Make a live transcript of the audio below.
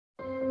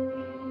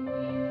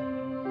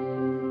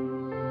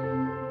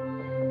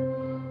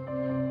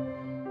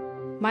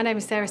My name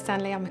is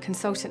Stanley. I'm a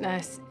consultant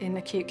nurse in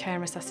acute care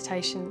and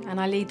resuscitation, and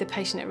I lead the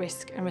patient at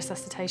risk and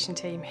resuscitation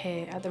team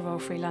here at the Royal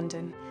Free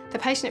London. The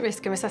patient at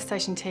risk and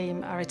resuscitation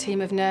team are a team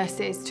of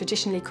nurses,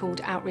 traditionally called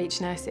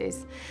outreach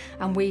nurses,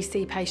 and we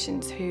see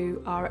patients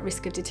who are at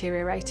risk of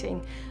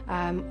deteriorating,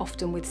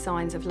 often with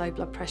signs of low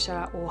blood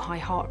pressure or high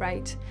heart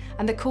rate.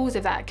 And the cause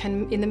of that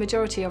can, in the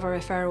majority of our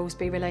referrals,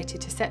 be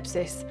related to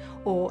sepsis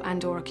or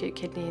acute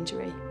kidney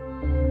injury.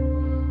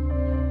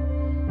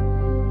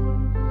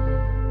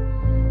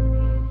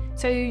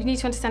 So you need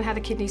to understand how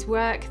the kidneys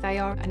work. They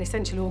are an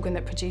essential organ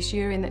that produce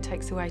urine that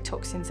takes away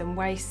toxins and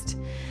waste.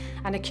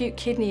 And acute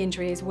kidney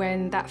injury is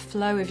when that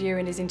flow of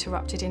urine is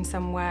interrupted in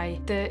some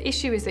way. The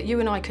issue is that you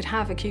and I could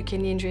have acute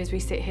kidney injury as we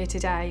sit here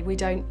today. We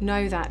don't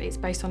know that. It's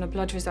based on a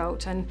blood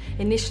result, and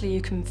initially you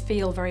can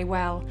feel very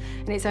well,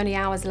 and it's only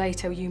hours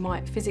later you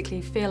might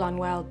physically feel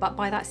unwell, but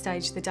by that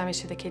stage the damage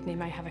to the kidney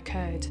may have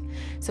occurred.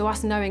 So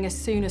us knowing as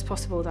soon as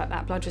possible that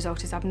that blood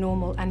result is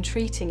abnormal and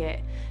treating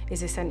it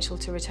is essential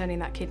to returning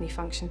that kidney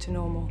function to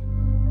normal.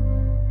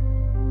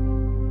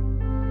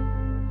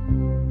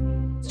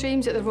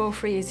 Streams at the Royal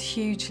Free is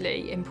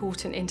hugely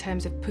important in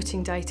terms of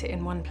putting data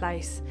in one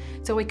place.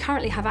 So we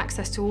currently have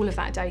access to all of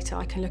that data.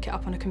 I can look it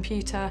up on a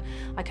computer,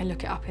 I can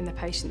look it up in the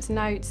patient's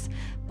notes,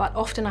 but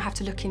often I have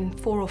to look in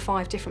 4 or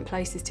 5 different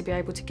places to be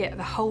able to get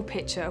the whole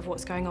picture of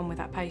what's going on with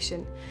that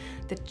patient.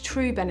 The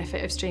true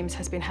benefit of streams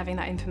has been having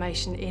that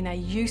information in a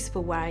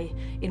useful way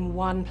in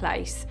one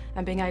place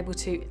and being able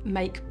to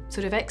make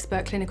sort of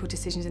expert clinical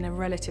decisions in a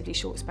relatively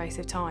short space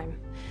of time.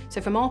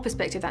 So from our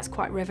perspective, that's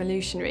quite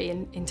revolutionary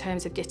in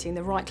terms of getting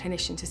the right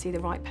clinician to see the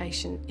right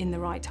patient in the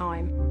right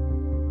time.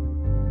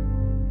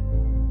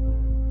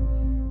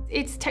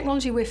 It's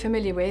technology we're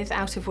familiar with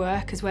out of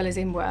work as well as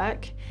in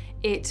work.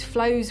 It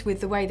flows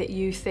with the way that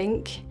you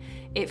think.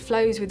 It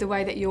flows with the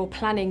way that you're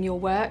planning your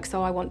work,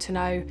 so I want to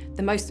know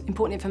the most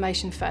important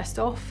information first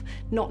off,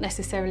 not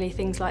necessarily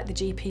things like the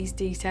GP's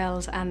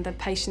details and the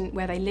patient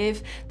where they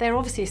live. They're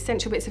obviously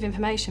essential bits of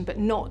information, but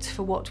not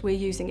for what we're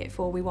using it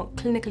for. We want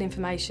clinical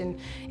information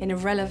in a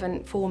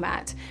relevant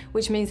format,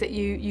 which means that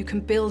you can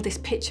build this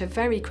picture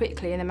very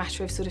quickly in a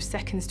matter of sort of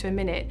seconds to a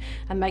minute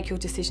and make your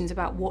decisions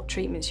about what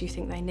treatments you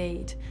think they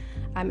need.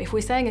 If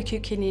we're saying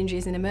acute kidney injury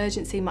is an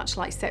emergency, much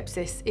like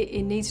sepsis,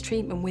 it needs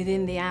treatment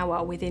within the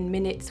hour, within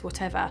minutes,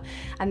 whatever,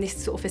 and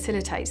this sort of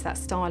facilitates that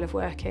style of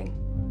working.